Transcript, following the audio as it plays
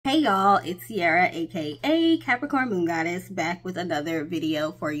y'all, it's Sierra, aka Capricorn Moon Goddess, back with another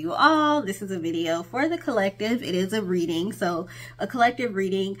video for you all. This is a video for the collective. It is a reading, so a collective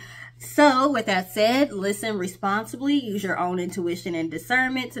reading. So with that said, listen responsibly, use your own intuition and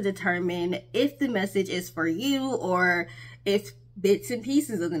discernment to determine if the message is for you or if bits and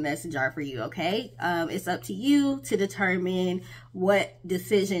pieces of the message are for you, okay? It's up to you to determine what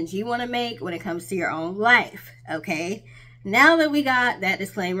decisions you want to make when it comes to your own life, okay? Now that we got that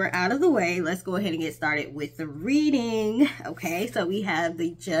disclaimer out of the way, let's go ahead and get started with the reading, okay? So we have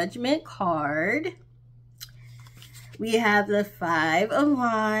the Judgment card. We have the Five of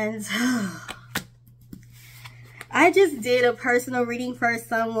Wands. I just did a personal reading for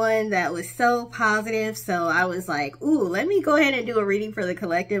someone that was so positive. So I was like, ooh, let me go ahead and do a reading for the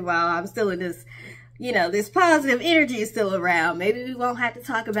collective while I'm still in this, you know, this positive energy is still around. Maybe we won't have to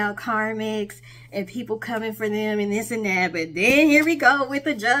talk about karmics and people coming for them and this and that. But then here we go with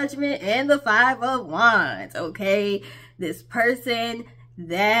the Judgment and the Five of Wands, okay? This person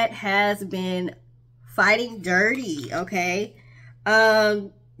that has been fighting dirty, okay?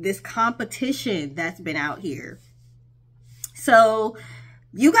 This competition that's been out here. So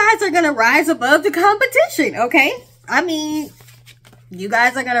you guys are going to rise above the competition, okay? I mean, you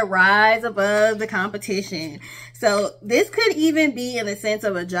guys are going to rise above the competition. So this could even be in the sense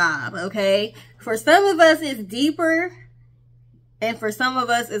of a job, okay? For some of us, it's deeper. And for some of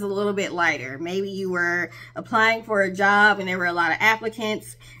us, it's a little bit lighter. Maybe you were applying for a job and there were a lot of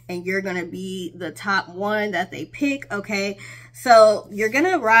applicants and you're going to be the top one that they pick, okay? So you're going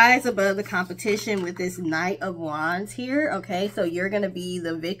to rise above the competition with this Knight of Wands here, okay? So you're going to be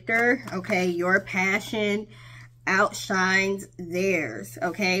the victor, okay? Your passion outshines theirs,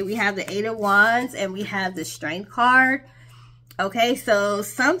 okay? We have the Eight of Wands and we have the Strength card, okay? So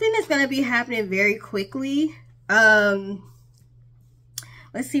something is going to be happening very quickly.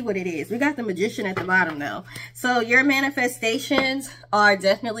 Let's see what it is. We got the Magician at the bottom though. So your manifestations are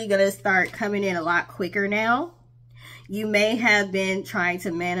definitely going to start coming in a lot quicker now. You may have been trying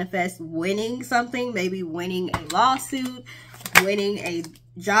to manifest winning something, maybe winning a lawsuit, winning a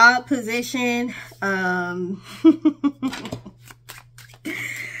job position. Not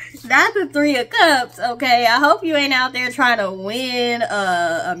the Three of Cups, okay? I hope you ain't out there trying to win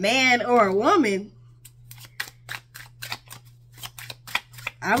a man or a woman.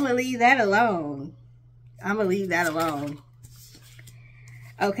 I'm going to leave that alone. I'm going to leave that alone.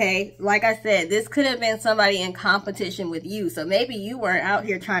 Okay, like I said, this could have been somebody in competition with you. So maybe you weren't out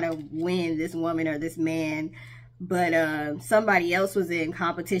here trying to win this woman or this man, but somebody else was in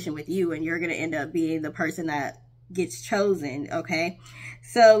competition with you and you're going to end up being the person that gets chosen, okay?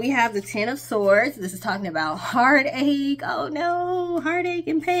 So we have the Ten of Swords. This is talking about heartache. Oh no, heartache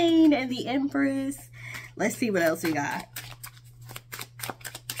and pain, and the Empress. Let's see what else we got.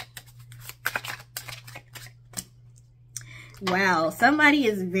 Wow, somebody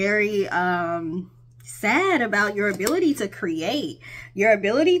is very sad about your ability to create. Your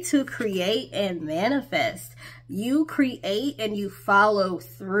ability to create and manifest. You create and you follow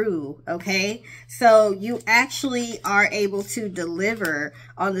through, okay? So you actually are able to deliver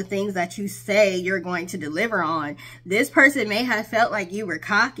on the things that you say you're going to deliver on. This person may have felt like you were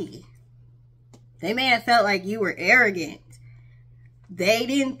cocky. They may have felt like you were arrogant. They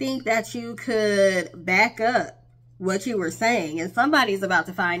didn't think that you could back up what you were saying, and somebody's about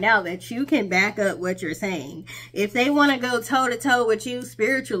to find out that you can back up what you're saying. If they want to go toe to toe with you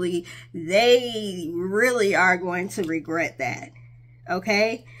spiritually, they really are going to regret that,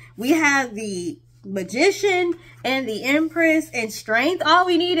 okay? We have the Magician and the Empress and Strength. All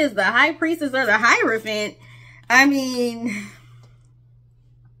we need is the High Priestess or the Hierophant. I mean,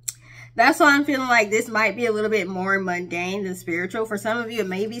 that's why I'm feeling like this might be a little bit more mundane than spiritual. For some of you, it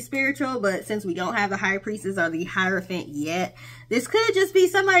may be spiritual, but since we don't have the High Priestess or the Hierophant yet, this could just be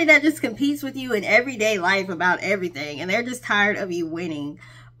somebody that just competes with you in everyday life about everything, and they're just tired of you winning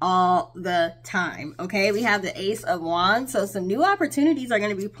all the time, okay? We have the Ace of Wands, so some new opportunities are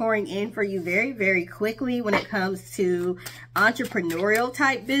going to be pouring in for you very, very quickly when it comes to entrepreneurial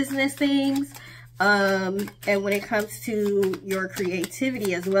type business things. And when it comes to your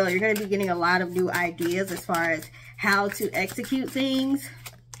creativity as well, you're going to be getting a lot of new ideas as far as how to execute things.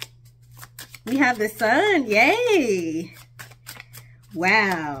 We have the Sun. Yay.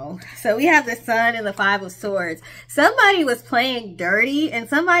 Wow. So we have the Sun and the Five of Swords. Somebody was playing dirty and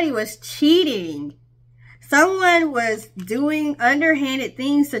somebody was cheating. Someone was doing underhanded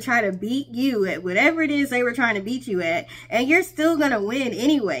things to try to beat you at whatever it is they were trying to beat you at, and you're still going to win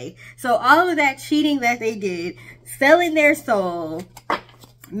anyway. So all of that cheating that they did, selling their soul,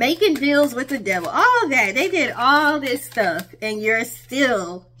 making deals with the devil, all that. They did all this stuff, and you're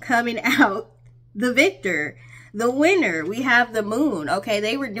still coming out the victor, the winner. We have the moon, okay?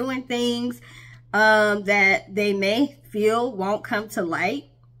 They were doing things that they may feel won't come to light,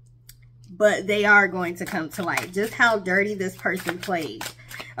 but they are going to come to light. Just how dirty this person played,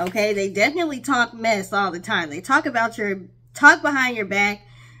 okay? They definitely talk mess all the time. They talk behind your back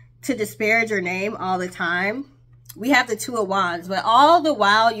to disparage your name all the time. We have the Two of Wands, but all the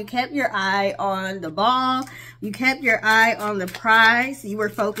while you kept your eye on the ball. You kept your eye on the prize. You were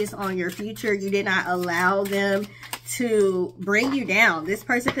focused on your future. You did not allow them to bring you down. This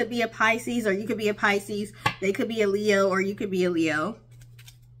person could be a Pisces, or you could be a Pisces. They could be a Leo, or you could be a Leo.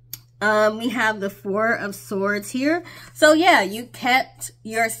 We have the Four of Swords here. So yeah, you kept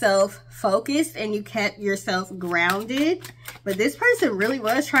yourself focused and you kept yourself grounded. But this person really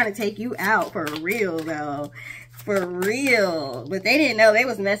was trying to take you out for real though. For real. But they didn't know they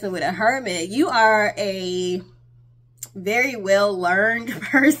was messing with a hermit. You are a very well-learned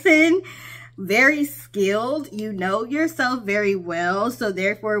person. Very skilled. You know yourself very well. So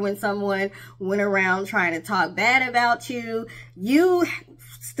therefore, when someone went around trying to talk bad about you, you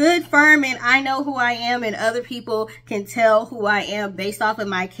stood firm and I know who I am, and other people can tell who I am based off of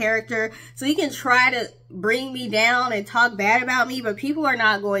my character. So you can try to bring me down and talk bad about me, but people are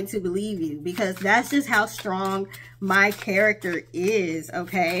not going to believe you because that's just how strong my character is,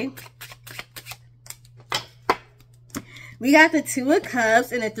 okay? We got the Two of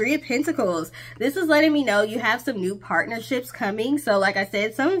Cups and the Three of Pentacles. This is letting me know you have some new partnerships coming. So like I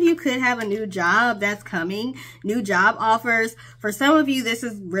said, some of you could have a new job that's coming, new job offers. For some of you, this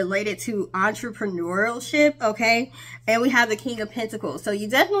is related to entrepreneurship, okay? And we have the King of Pentacles. So you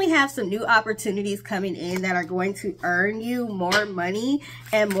definitely have some new opportunities coming in that are going to earn you more money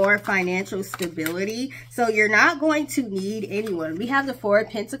and more financial stability. So you're not going to need anyone. We have the Four of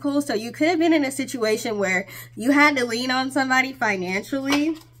Pentacles. So you could have been in a situation where you had to lean on somebody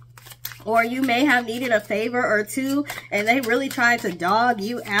financially, or you may have needed a favor or two and they really tried to dog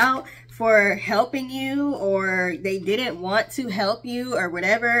you out for helping you, or they didn't want to help you or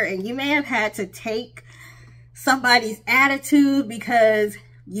whatever, and you may have had to take somebody's attitude because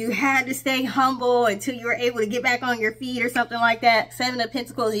you had to stay humble until you were able to get back on your feet or something like that. Seven of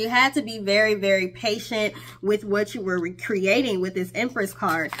Pentacles, you had to be very, very patient with what you were creating with this Empress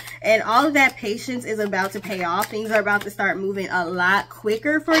card. And all of that patience is about to pay off. Things are about to start moving a lot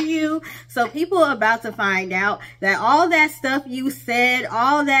quicker for you. So people are about to find out that all that stuff you said,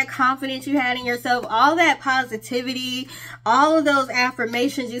 all that confidence you had in yourself, all that positivity, all of those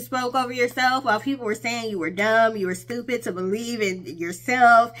affirmations you spoke over yourself while people were saying you were dumb, you were stupid to believe in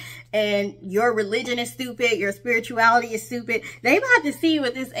yourself, and your religion is stupid, your spirituality is stupid. They about to see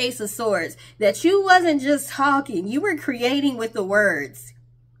with this Ace of Swords that you wasn't just talking, you were creating with the words.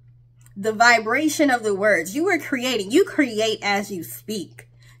 The vibration of the words. You were creating. You create as you speak.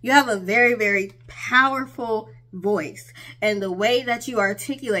 You have a very, very powerful voice. And the way that you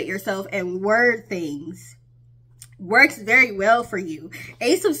articulate yourself and word things works very well for you.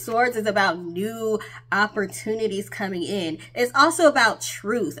 Ace of Swords is about new opportunities coming in. It's also about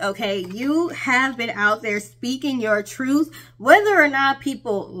truth, okay? You have been out there speaking your truth, whether or not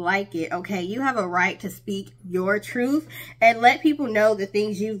people like it, okay? You have a right to speak your truth and let people know the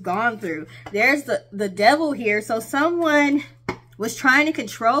things you've gone through. There's the devil here. So someone was trying to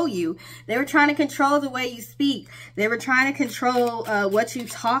control you. They were trying to control the way you speak. They were trying to control what you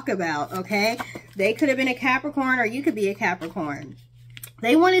talk about, okay? They could have been a Capricorn, or you could be a Capricorn.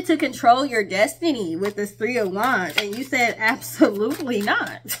 They wanted to control your destiny with this Three of Wands, and you said, absolutely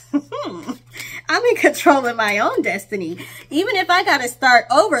not. I'm in control of my own destiny. Even if I got to start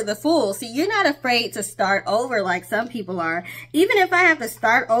over, the Fool. See, you're not afraid to start over like some people are. Even if I have to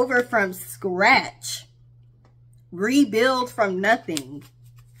start over from scratch, rebuild from nothing,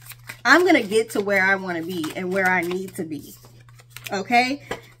 I'm going to get to where I want to be and where I need to be. Okay?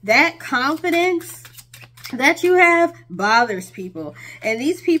 That confidence that you have bothers people. And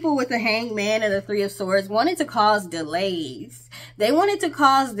these people with the Hangman and the Three of Swords wanted to cause delays. They wanted to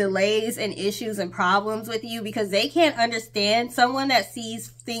cause delays and issues and problems with you because they can't understand someone that sees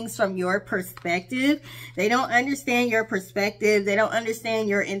things from your perspective. They don't understand your perspective. They don't understand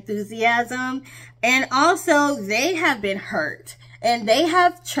your enthusiasm. And also, they have been hurt. And they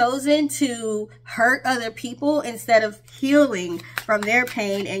have chosen to hurt other people instead of healing from their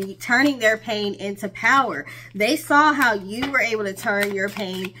pain and turning their pain into power. They saw how you were able to turn your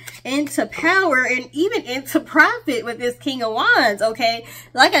pain into power and even into profit with this King of Wands, okay?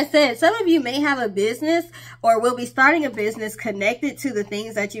 Like I said, some of you may have a business or will be starting a business connected to the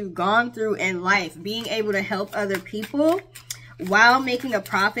things that you've gone through in life, being able to help other people. while making a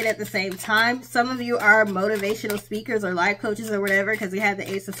profit at the same time. Some of you are motivational speakers or life coaches or whatever, because we have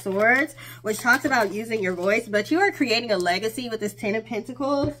the Ace of Swords, which talks about using your voice, but you are creating a legacy with this 10 of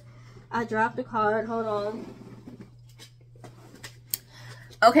Pentacles. I dropped a card. Hold on.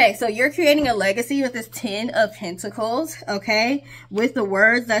 Okay, so you're creating a legacy with this 10 of Pentacles, okay, with the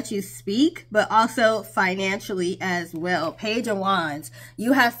words that you speak, but also financially as well. Page of Wands,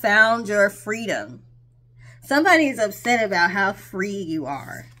 you have found your freedom. Somebody's upset about how free you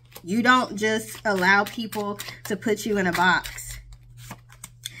are. You don't just allow people to put you in a box.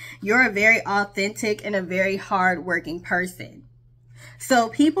 You're a very authentic and a very hardworking person. So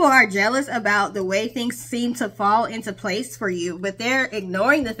people are jealous about the way things seem to fall into place for you, but they're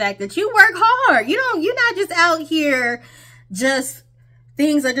ignoring the fact that you work hard. You're not just out here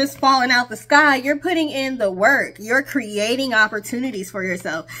things are just falling out the sky. You're putting in the work. You're creating opportunities for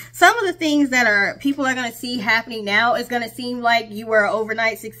yourself. Some of the things that people are going to see happening now is going to seem like you were an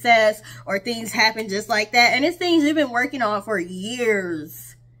overnight success or things happen just like that. And it's things you've been working on for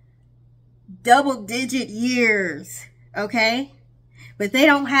years, double-digit years, okay? But they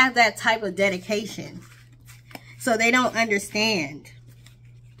don't have that type of dedication. So they don't understand.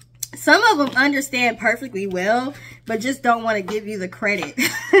 Some of them understand perfectly well, but just don't want to give you the credit.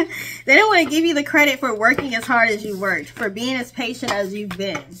 They don't want to give you the credit for working as hard as you worked, for being as patient as you've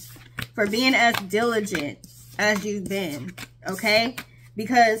been, for being as diligent as you've been, okay?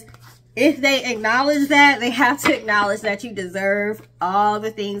 Because if they acknowledge that, they have to acknowledge that you deserve all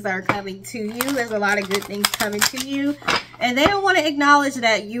the things that are coming to you. There's a lot of good things coming to you. And they don't want to acknowledge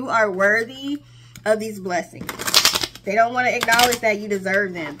that you are worthy of these blessings. They don't want to acknowledge that you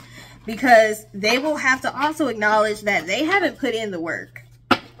deserve them, because they will have to also acknowledge that they haven't put in the work.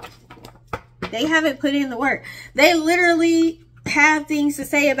 They haven't put in the work. They literally have things to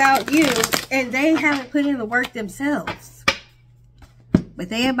say about you, and they haven't put in the work themselves. But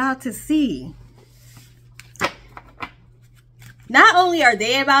they about to see. Not only are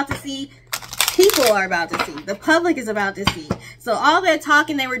they about to see, people are about to see. The public is about to see. So all that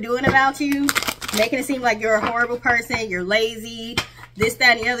talking they were doing about you, making it seem like you're a horrible person, you're lazy, this,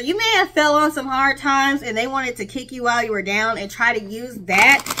 that, and the other. You may have fell on some hard times and they wanted to kick you while you were down and try to use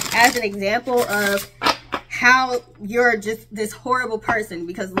that as an example of how you're just this horrible person,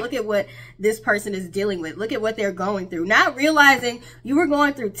 because look at what this person is dealing with. Look at what they're going through. Not realizing you were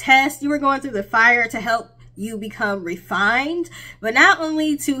going through tests, you were going through the fire to help you become refined, but not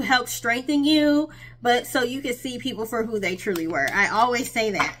only to help strengthen you, but so you can see people for who they truly were. I always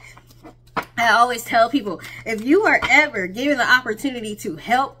say that. I always tell people, if you are ever given the opportunity to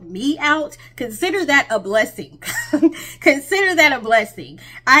help me out, consider that a blessing. Consider that a blessing.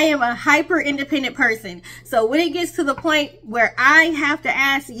 I am a hyper independent person. So when it gets to the point where I have to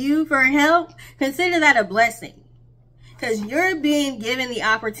ask you for help, consider that a blessing. Because you're being given the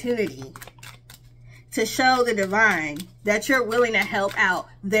opportunity to show the divine that you're willing to help out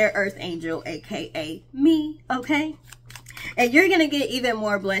their earth angel, aka me, okay? And you're going to get even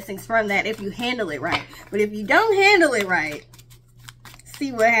more blessings from that if you handle it right. But if you don't handle it right,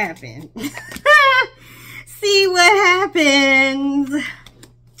 see what happens. See what happens.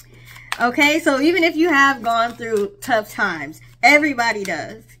 Okay, so even if you have gone through tough times, everybody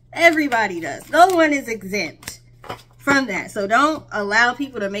does. Everybody does. No one is exempt from that. So don't allow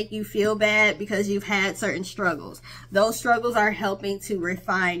people to make you feel bad because you've had certain struggles. Those struggles are helping to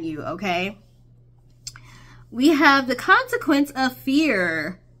refine you, okay? We have the consequence of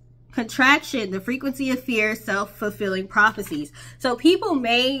fear, contraction, the frequency of fear, self-fulfilling prophecies. So people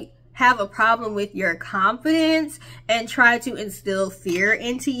may have a problem with your confidence and try to instill fear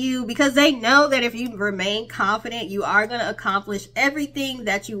into you, because they know that if you remain confident, you are going to accomplish everything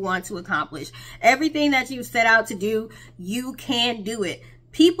that you want to accomplish. Everything that you set out to do, you can do it.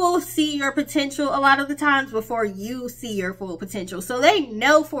 People see your potential a lot of the times before you see your full potential. So they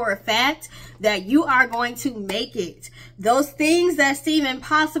know for a fact that you are going to make it. Those things that seem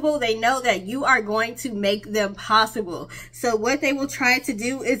impossible, they know that you are going to make them possible. So what they will try to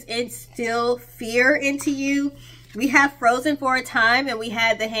do is instill fear into you. We have frozen for a time, and we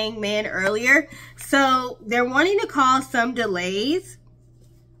had the Hangman earlier. So they're wanting to cause some delays,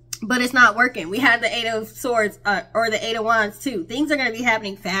 but it's not working. We had the Eight of Swords, or the Eight of Wands too. Things are going to be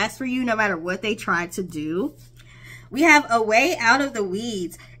happening fast for you no matter what they try to do. We have a way out of the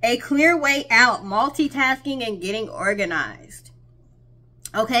weeds, a clear way out, multitasking and getting organized.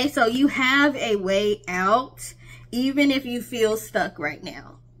 Okay, so you have a way out, even if you feel stuck right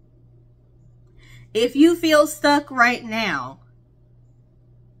now. If you feel stuck right now,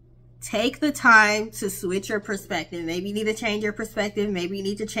 Take the time to switch your perspective. Maybe you need to change your perspective. Maybe you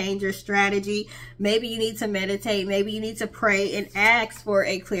need to change your strategy. Maybe you need to meditate. Maybe you need to pray and ask for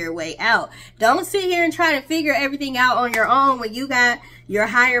a clear way out. Don't sit here and try to figure everything out on your own when you got your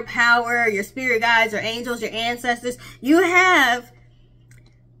higher power, your spirit guides, your angels, your ancestors. You have,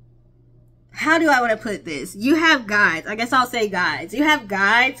 how do I want to put this? You have guides. I guess I'll say guides. You have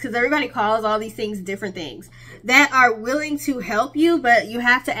guides, because everybody calls all these things different things, that are willing to help you, but you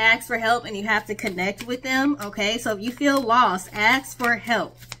have to ask for help and you have to connect with them. Okay, so if you feel lost, ask for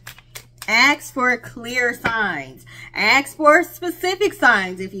help. Ask for clear signs. Ask for specific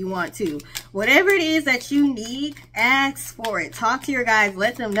signs if you want to. Whatever it is that you need, ask for it. Talk to your guides.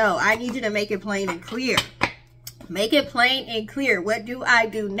 Let them know. I need you to make it plain and clear. Make it plain and clear. What do I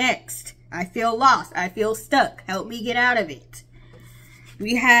do next? I feel lost. I feel stuck. Help me get out of it.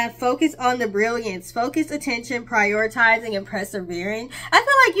 We have focus on the brilliance, focus, attention, prioritizing, and persevering. I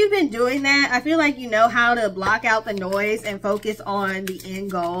feel like you've been doing that. I feel like you know how to block out the noise and focus on the end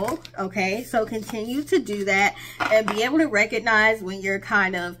goal. Okay, so continue to do that and be able to recognize when you're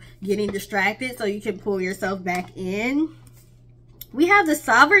kind of getting distracted so you can pull yourself back in. We have the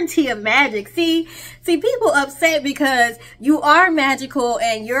sovereignty of magic. See, people upset because you are magical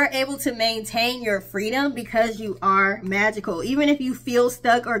and you're able to maintain your freedom because you are magical. Even if you feel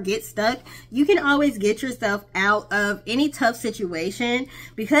stuck or get stuck, you can always get yourself out of any tough situation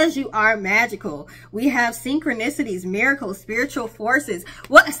because you are magical. We have synchronicities, miracles, spiritual forces.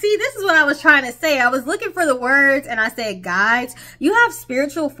 See, this is what I was trying to say. I was looking for the words and I said guides. You have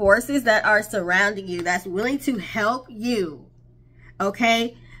spiritual forces that are surrounding you, that's willing to help you.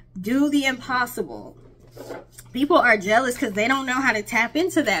 Okay, do the impossible. People are jealous because they don't know how to tap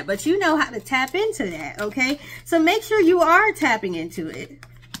into that, but you know how to tap into that. Okay, so make sure you are tapping into it.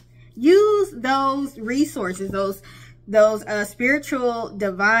 Use those resources, those spiritual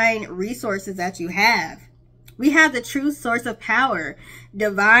divine resources that you have. We have the true source of power,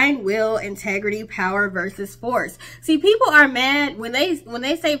 divine will, integrity, power versus force. See, people are mad when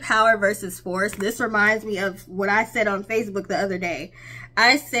they say power versus force. This reminds me of what I said on Facebook the other day.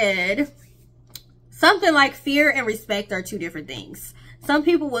 I said something like fear and respect are two different things. Some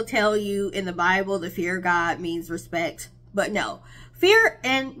people will tell you in the Bible the fear of God means respect, but no. Fear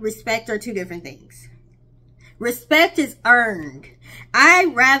and respect are two different things. Respect is earned.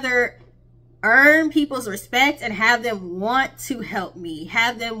 I'd rather earn people's respect and have them want to help me,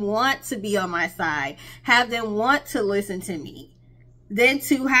 have them want to be on my side, have them want to listen to me, than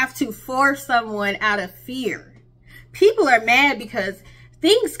to have to force someone out of fear. People are mad because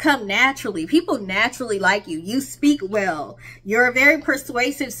things come naturally. People naturally like you. You speak well. You're a very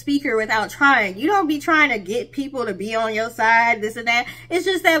persuasive speaker without trying. You don't be trying to get people to be on your side, this and that. It's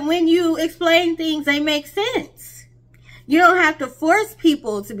just that when you explain things, they make sense. You don't have to force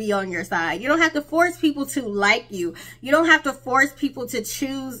people to be on your side. You don't have to force people to like you. You don't have to force people to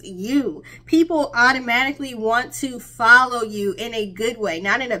choose you. People automatically want to follow you in a good way,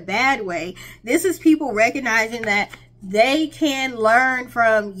 not in a bad way. This is people recognizing that they can learn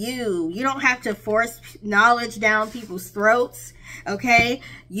from you. You don't have to force knowledge down people's throats. Okay?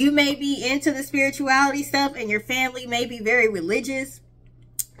 You may be into the spirituality stuff and your family may be very religious.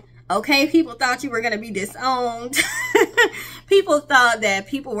 Okay, people thought you were going to be disowned. People thought that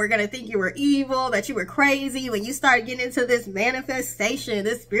people were going to think you were evil, that you were crazy. When you started getting into this manifestation,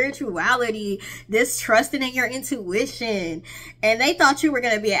 this spirituality, this trusting in your intuition, and they thought you were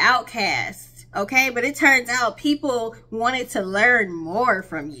going to be an outcast. Okay, but it turns out people wanted to learn more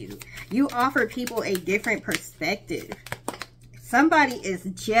from you. You offer people a different perspective. Somebody is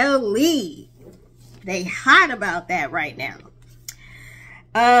jelly. They hot about that right now.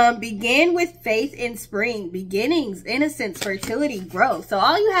 Begin with faith in spring, beginnings, innocence, fertility, growth. So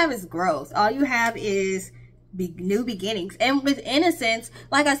all you have is growth. All you have is new beginnings. And with innocence,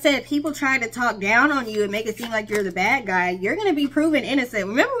 like I said, people try to talk down on you and make it seem like you're the bad guy. You're going to be proven innocent.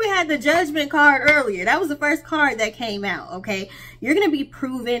 Remember we had the judgment card earlier. That was the first card that came out. Okay. You're going to be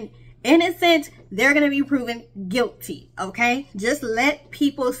proven innocent. They're going to be proven guilty. Okay. Just let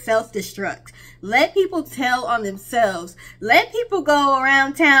people self-destruct. Let people tell on themselves. Let people go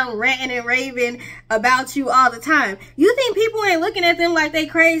around town ranting and raving about you all the time. You think people ain't looking at them like they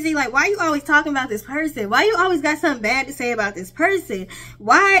crazy? Like, why you always talking about this person? Why you always got something bad to say about this person?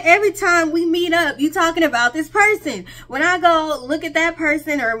 Why every time we meet up, you talking about this person? When I go look at that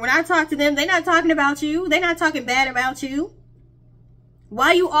person or when I talk to them, they're not talking about you. They're not talking bad about you.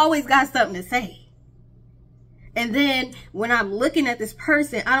 Why you always got something to say? And then when I'm looking at this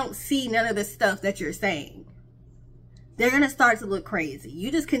person, I don't see none of the stuff that you're saying. They're going to start to look crazy.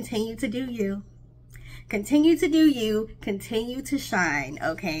 You just continue to do you. Continue to do you. Continue to shine,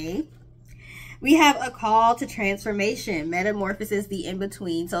 okay? We have a call to transformation, metamorphosis, the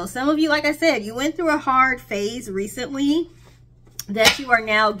in-between. So some of you, like I said, you went through a hard phase recently that you are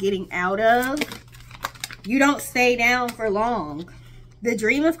now getting out of. You don't stay down for long. The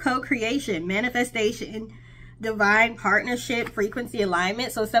dream of co-creation, manifestation, divine partnership, frequency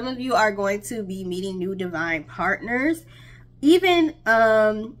alignment. So some of you are going to be meeting new divine partners. Even,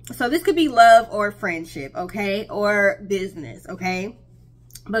 so this could be love or friendship, okay? Or business, okay?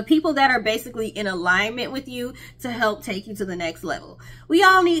 But people that are basically in alignment with you to help take you to the next level. We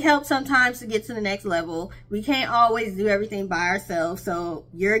all need help sometimes to get to the next level. We can't always do everything by ourselves. So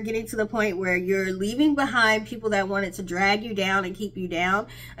you're getting to the point where you're leaving behind people that wanted to drag you down and keep you down.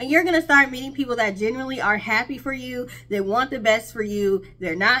 And you're going to start meeting people that genuinely are happy for you. They want the best for you.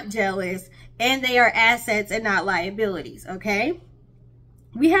 They're not jealous. And they are assets and not liabilities, okay?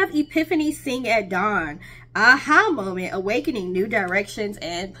 We have Epiphany, sing at dawn. Aha moment, awakening new directions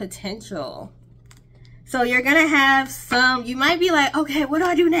and potential. So you're going to have some, you might be like, okay, what do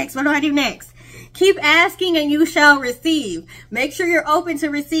I do next? What do I do next? Keep asking and you shall receive. Make sure you're open to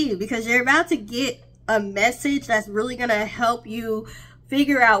receive, because you're about to get a message that's really going to help you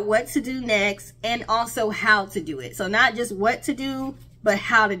figure out what to do next and also how to do it. So not just what to do, but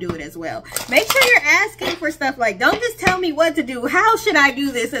how to do it as well. Make sure you're asking for stuff like, don't just tell me what to do. How should I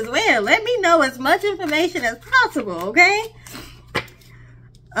do this as well? Let me know as much information as possible, okay?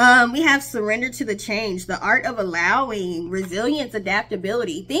 We have surrender to the change, the art of allowing, resilience,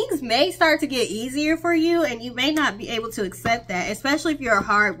 adaptability. Things may start to get easier for you and you may not be able to accept that, especially if you're a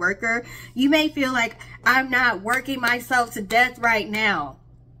hard worker. You may feel like, I'm not working myself to death right now.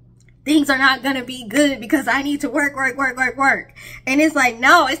 Things are not going to be good because I need to work. And it's like,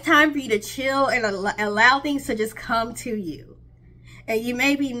 no, it's time for you to chill and allow things to just come to you. And you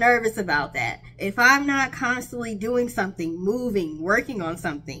may be nervous about that. If I'm not constantly doing something, moving, working on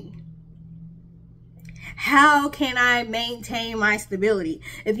something, how can I maintain my stability?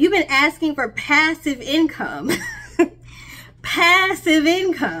 If you've been asking for passive income, passive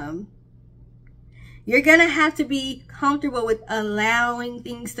income, you're going to have to be comfortable with allowing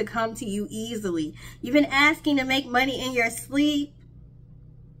things to come to you easily. You've been asking to make money in your sleep.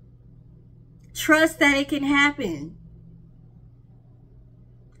 Trust that it can happen.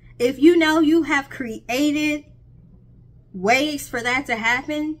 If you know you have created ways for that to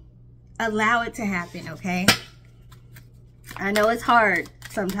happen, allow it to happen, okay? I know it's hard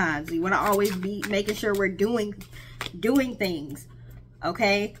sometimes. We want to always be making sure we're doing things.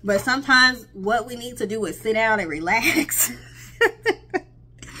 Okay, but sometimes what we need to do is sit down and relax.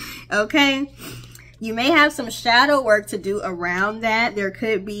 Okay, you may have some shadow work to do around that. There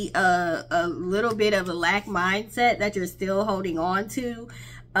could be a little bit of a lack mindset that you're still holding on to,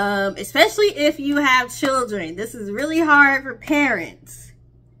 especially if you have children. This is really hard for parents.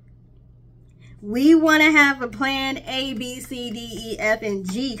 We want to have a plan A, B, C, D, E, F, and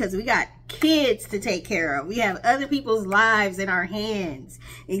G because we got kids to take care of. We have other people's lives in our hands.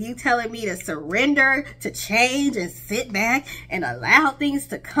 And you telling me to surrender, to change, and sit back and allow things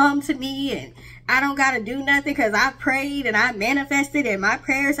to come to me, and I don't got to do nothing because I prayed and I manifested and my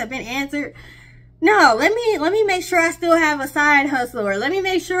prayers have been answered. No, let me make sure I still have a side hustle, or let me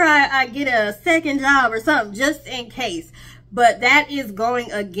make sure I get a second job or something just in case. But that is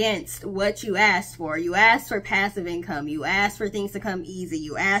going against what you asked for. You asked for passive income. You asked for things to come easy.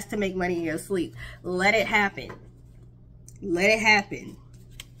 You asked to make money in your sleep. Let it happen. Let it happen.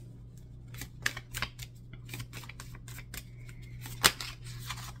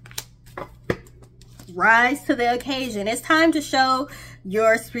 Rise to the occasion. It's time to show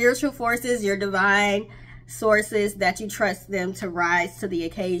your spiritual forces, your divine sources, that you trust them to rise to the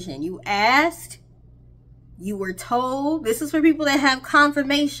occasion. You asked. You were told. This is for people that have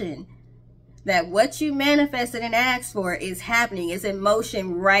confirmation that what you manifested and asked for is happening. It's in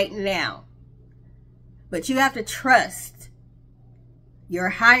motion right now. But you have to trust your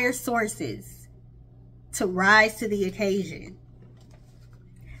higher sources to rise to the occasion.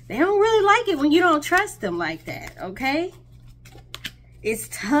 They don't really like it when you don't trust them like that, okay? It's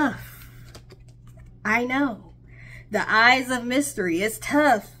tough. I know. The eyes of mystery. It's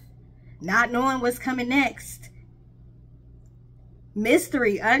tough. Not knowing what's coming next.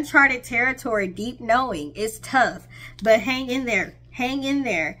 Mystery, uncharted territory, deep knowing. It's tough. But hang in there. Hang in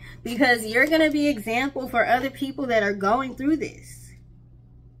there. Because you're going to be an example for other people that are going through this.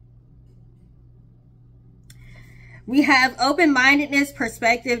 We have open-mindedness,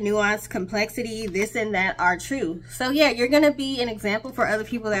 perspective, nuance, complexity, this and that are true. So yeah, you're going to be an example for other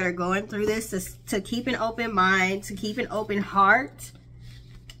people that are going through this, to keep an open mind, to keep an open heart,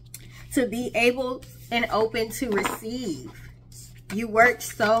 to be able and open to receive. You worked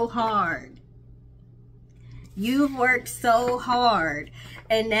so hard. You've worked so hard.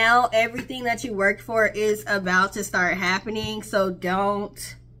 And now everything that you worked for is about to start happening. So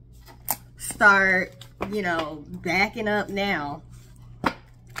don't start, you know, backing up now.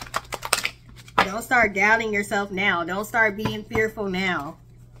 Don't start doubting yourself now. Don't start being fearful now.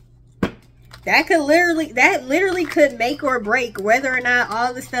 That literally could make or break whether or not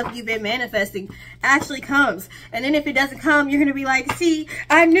all the stuff you've been manifesting actually comes. And then if it doesn't come, you're going to be like, see,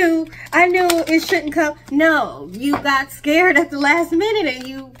 I knew it shouldn't come. No, you got scared at the last minute and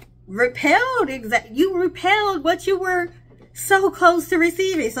you repelled what you were so close to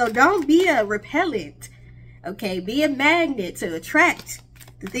receiving. So don't be a repellent. Okay, be a magnet to attract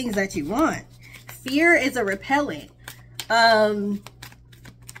the things that you want. Fear is a repellent.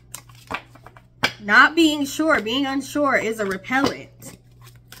 Not being sure, being unsure is a repellent.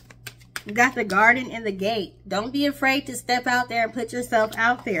 You got the garden and the gate. Don't be afraid to step out there and put yourself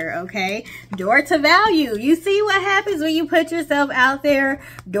out there, okay? Door to value. You see what happens when you put yourself out there?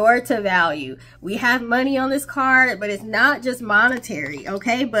 Door to value. We have money on this card, but it's not just monetary,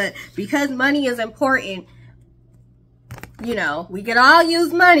 okay? But because money is important, you know, we could all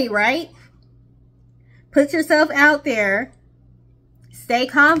use money, right? Put yourself out there. Stay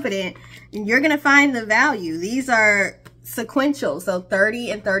confident. And you're going to find the value. These are sequential. So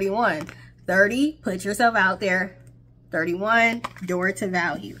 30 and 31. 30, put yourself out there. 31, door to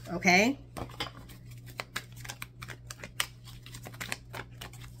value. Okay?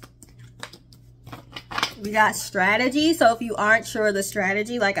 We got strategy. So if you aren't sure of the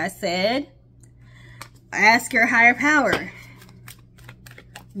strategy, like I said, ask your higher power.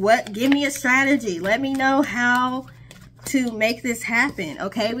 Give me a strategy. Let me know how to make this happen.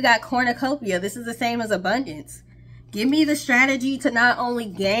 Okay, we got cornucopia. This is the same as abundance. Give me the strategy to not only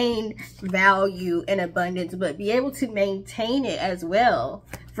gain value and abundance, but be able to maintain it as well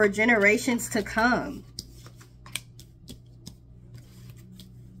for generations to come.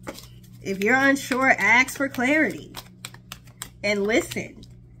 If you're unsure, ask for clarity and listen.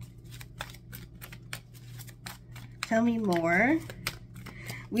 Tell me more.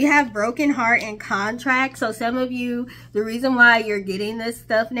 We have broken heart and contract. So some of you, the reason why you're getting this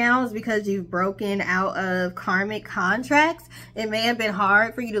stuff now is because you've broken out of karmic contracts. It may have been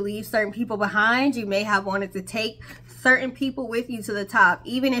hard for you to leave certain people behind. You may have wanted to take certain people with you to the top,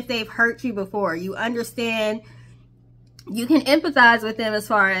 even if they've hurt you before. You understand, you can empathize with them as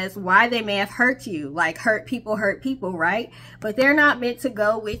far as why they may have hurt you. Like hurt people, right? But they're not meant to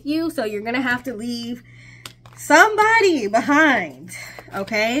go with you. So you're going to have to leave somebody behind.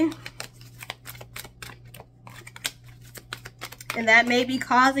 Okay? And that may be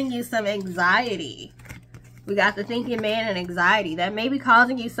causing you some anxiety. We got the thinking man and anxiety. That may be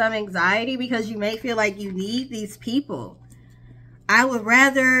causing you some anxiety because you may feel like you need these people. I would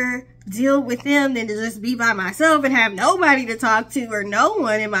rather deal with them than to just be by myself and have nobody to talk to or no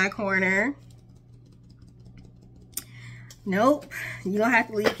one in my corner. Nope. You don't have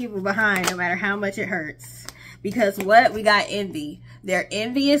to leave people behind no matter how much it hurts. Because what? We got envy. They're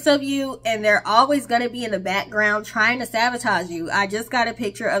envious of you and they're always going to be in the background trying to sabotage you. I just got a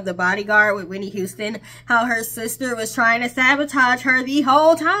picture of The Bodyguard with Whitney Houston, how her sister was trying to sabotage her the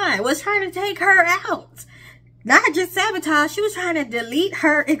whole time, was trying to take her out. Not just sabotage, she was trying to delete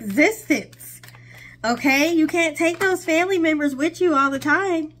her existence. Okay? You can't take those family members with you all the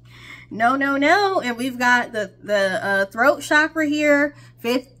time. No, no, no. And we've got the throat chakra here,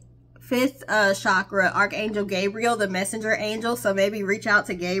 fifth chakra, Archangel Gabriel, the messenger angel. So maybe reach out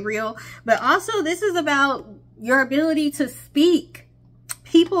to Gabriel. But also this is about your ability to speak.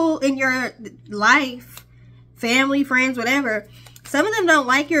 People in your life, family, friends, whatever, some of them don't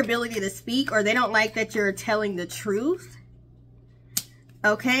like your ability to speak, or they don't like that you're telling the truth.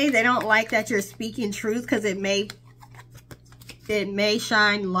 Okay? They don't like that you're speaking truth because it may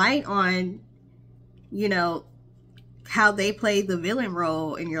shine light on, you know, how they played the villain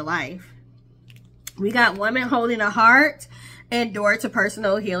role in your life. We got woman holding a heart and door to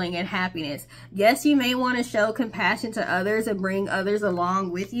personal healing and happiness. Yes, you may want to show compassion to others and bring others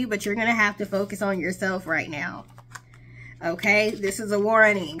along with you, but you're going to have to focus on yourself right now. Okay, this is a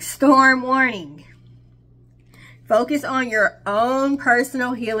warning, storm warning. Focus on your own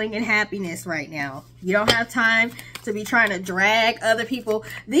personal healing and happiness right now. You don't have time to be trying to drag other people.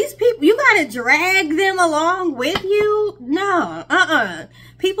 These people, you got to drag them along with you? No,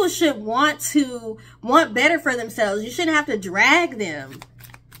 People should want better for themselves. You shouldn't have to drag them.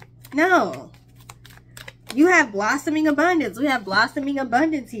 No. You have blossoming abundance. We have blossoming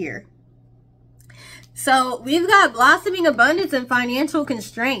abundance here. So we've got blossoming abundance and financial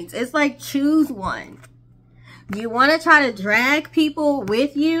constraints. It's like choose one. You want to try to drag people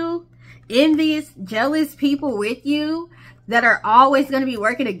with you, envious, jealous people with you that are always going to be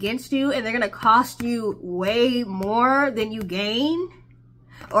working against you, and they're going to cost you way more than you gain?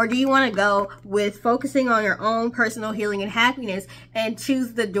 Or do you want to go with focusing on your own personal healing and happiness and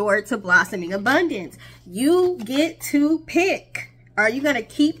choose the door to blossoming abundance? You get to pick. Are you going to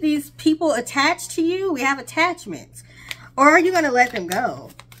keep these people attached to you? We have attachments. Or are you going to let them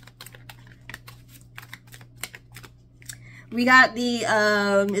go? We got the,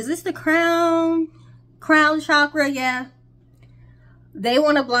 is this the crown chakra? Yeah. They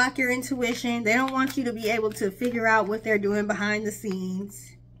want to block your intuition. They don't want you to be able to figure out what they're doing behind the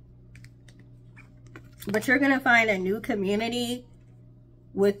scenes. But you're going to find a new community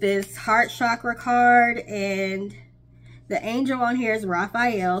with this heart chakra card. And the angel on here is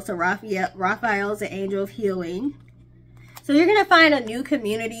Raphael. So Raphael is the angel of healing. So you're going to find a new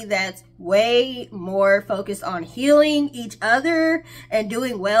community that's way more focused on healing each other and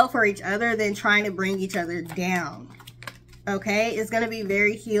doing well for each other than trying to bring each other down. Okay? It's going to be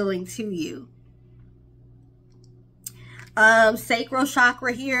very healing to you. Sacral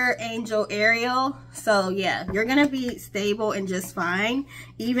chakra here, Angel Ariel. So yeah, you're going to be stable and just fine.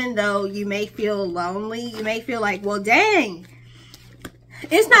 Even though you may feel lonely. You may feel like, well, dang.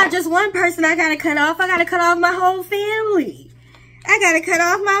 It's not just one person I gotta cut off. I gotta cut off my whole family. I gotta cut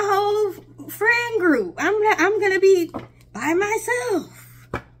off my whole friend group. I'm gonna be by myself.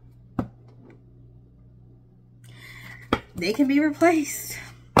 They can be replaced.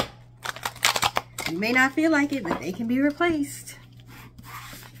 You may not feel like it, but they can be replaced.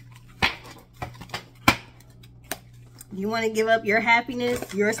 You want to give up your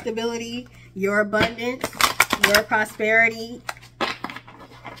happiness, your stability, your abundance, your prosperity,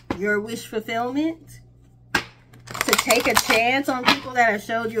 your wish fulfillment, to take a chance on people that have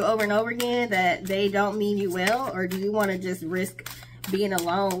showed you over and over again that they don't mean you well? Or do you want to just risk being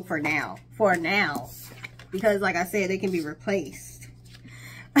alone for now? Because like I said, they can be replaced.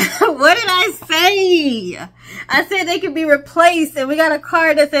 What did I say? I said they can be replaced, and we got a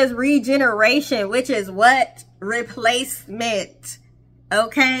card that says regeneration, which is what? Replacement.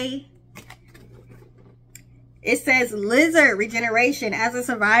 Okay? It says lizard regeneration. As a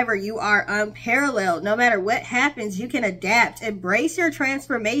survivor, you are unparalleled. No matter what happens, you can adapt. Embrace your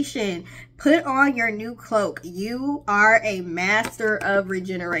transformation. Put on your new cloak. You are a master of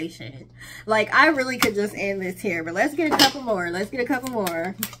regeneration. Like, I really could just end this here, but let's get a couple more. Let's get a couple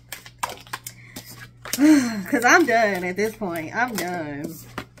more. Because I'm done at this point. I'm done.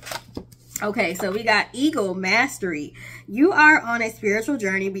 Okay, so we got Eagle Mastery. You are on a spiritual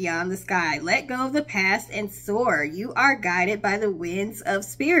journey beyond the sky. Let go of the past and soar. You are guided by the winds of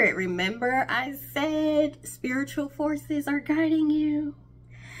spirit. Remember, I said spiritual forces are guiding you.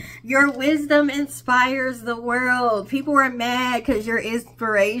 Your wisdom inspires the world. People were mad because you're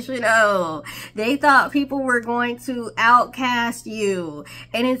inspirational. They thought people were going to outcast you.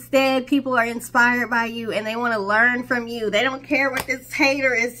 And instead, people are inspired by you and they want to learn from you. They don't care what this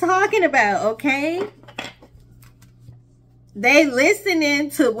hater is talking about, okay? They listening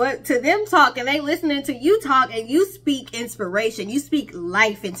to them talk, and they listening to you talk, and you speak inspiration. You speak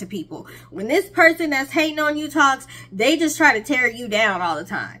life into people. When this person that's hating on you talks, they just try to tear you down all the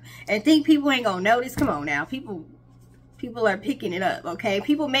time and think people ain't gonna notice. Come on now. People are picking it up, okay?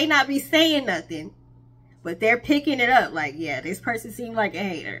 People may not be saying nothing, but they're picking it up. Like, yeah, this person seemed like a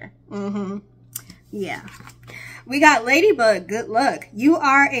hater. Yeah. We got Ladybug, good luck. You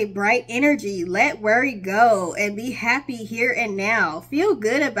are a bright energy. Let worry go and be happy here and now. Feel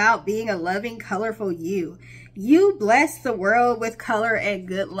good about being a loving, colorful you. You bless the world with color and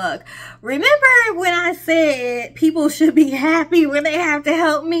good luck. Remember when I said people should be happy when they have to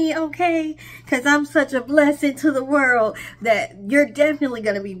help me, okay? Because I'm such a blessing to the world that you're definitely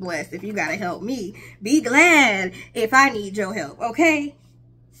going to be blessed if you got to help me. Be glad if I need your help, okay?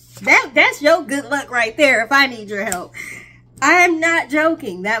 That's your good luck right there if I need your help. I'm not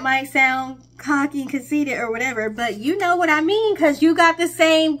joking. That might sound cocky and conceited or whatever, but you know what I mean, because you got the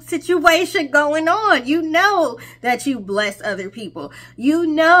same situation going on. You know that you bless other people. You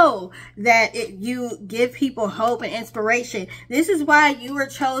know that you give people hope and inspiration. This is why you were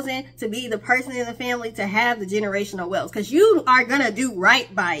chosen to be the person in the family to have the generational wealth, because you are going to do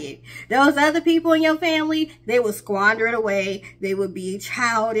right by it. Those other people in your family, they will squander it away. They would be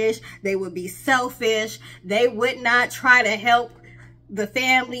childish. They would be selfish. They would not try to help the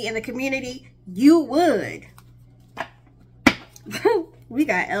family and the community. You would. We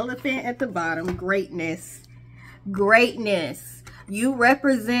got elephant at the bottom. Greatness. Greatness. You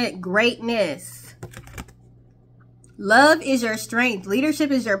represent greatness. Love is your strength. Leadership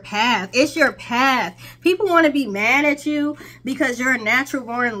is your path. It's your path. People want to be mad at you because you're a natural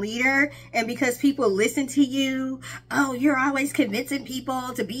born leader and because people listen to you. Oh, you're always convincing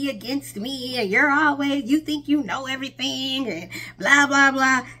people to be against me and you think you know everything and blah, blah,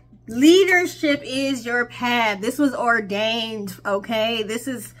 blah. Leadership is your path. This was ordained, okay? This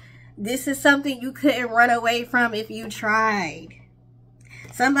is something you couldn't run away from if you tried.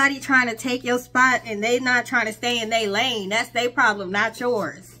 Somebody trying to take your spot and they not trying to stay in their lane. That's their problem, not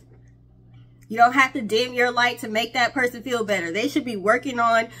yours. You don't have to dim your light to make that person feel better. They should be working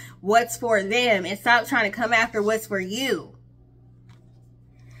on what's for them and stop trying to come after what's for you.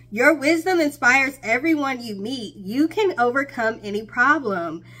 Your wisdom inspires everyone you meet. You can overcome any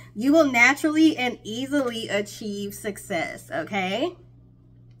problem. You will naturally and easily achieve success, okay?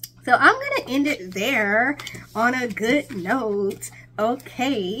 So I'm going to end it there on a good note.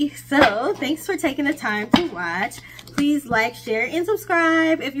 Okay, so thanks for taking the time to watch. Please like, share, and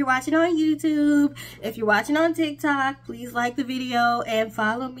subscribe if you're watching on YouTube. If you're watching on TikTok, please like the video and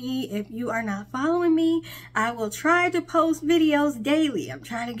follow me. If you are not following me, I will try to post videos daily. I'm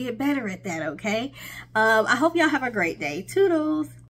trying to get better at that, okay? I hope y'all have a great day. Toodles!